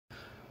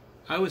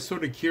I was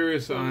sort of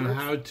curious on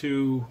how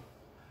to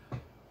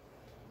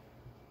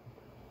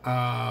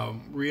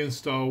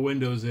reinstall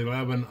Windows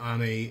 11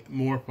 on a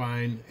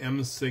Morefine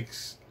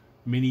M6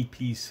 mini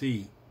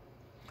PC.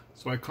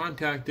 So I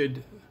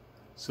contacted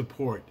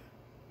support.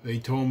 They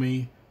told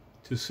me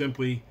to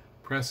simply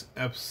press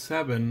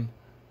F7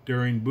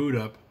 during boot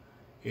up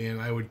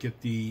and I would get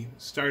the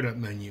startup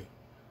menu.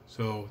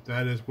 So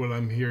that is what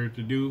I'm here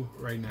to do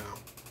right now.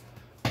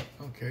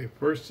 Okay,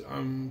 first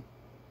I'm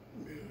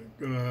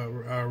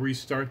gonna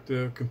restart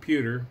the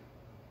computer.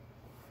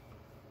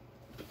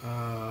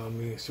 Let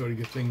me sort of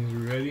get things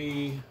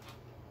ready.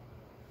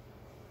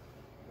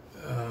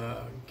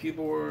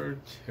 Keyboard.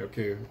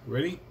 Okay,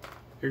 ready?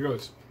 Here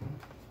goes.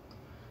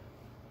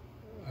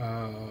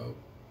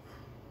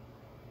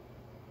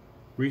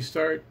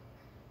 Restart.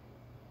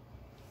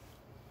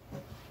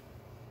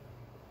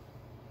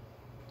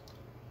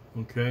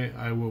 Okay,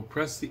 I will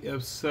press the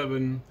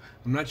F7.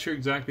 I'm not sure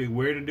exactly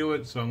where to do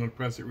it, so I'm going to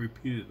press it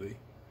repeatedly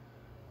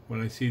when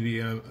I see the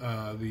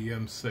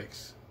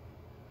M6.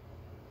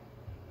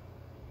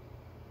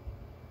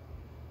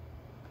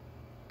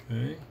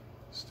 Okay,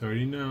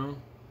 starting now.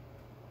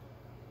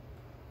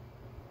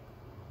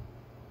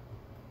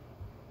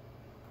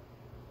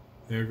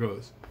 There it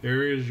goes.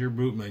 There is your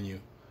boot menu.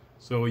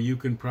 So you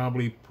can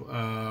probably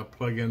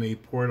plug in a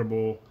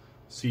portable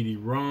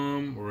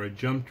CD-ROM or a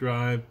jump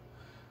drive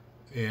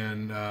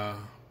and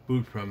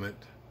boot from it.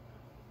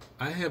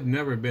 I have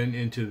never been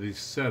into the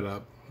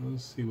setup.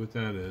 Let's see what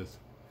that is.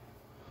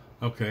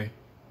 Okay,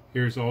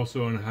 here's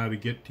also on how to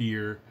get to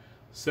your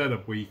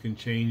setup where you can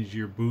change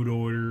your boot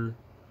order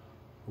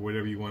or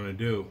whatever you want to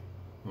do.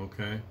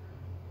 Okay,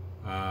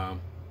 let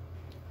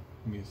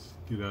me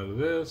get out of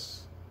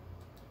this.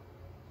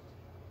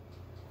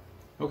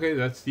 Okay,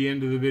 that's the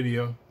end of the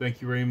video.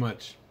 Thank you very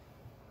much.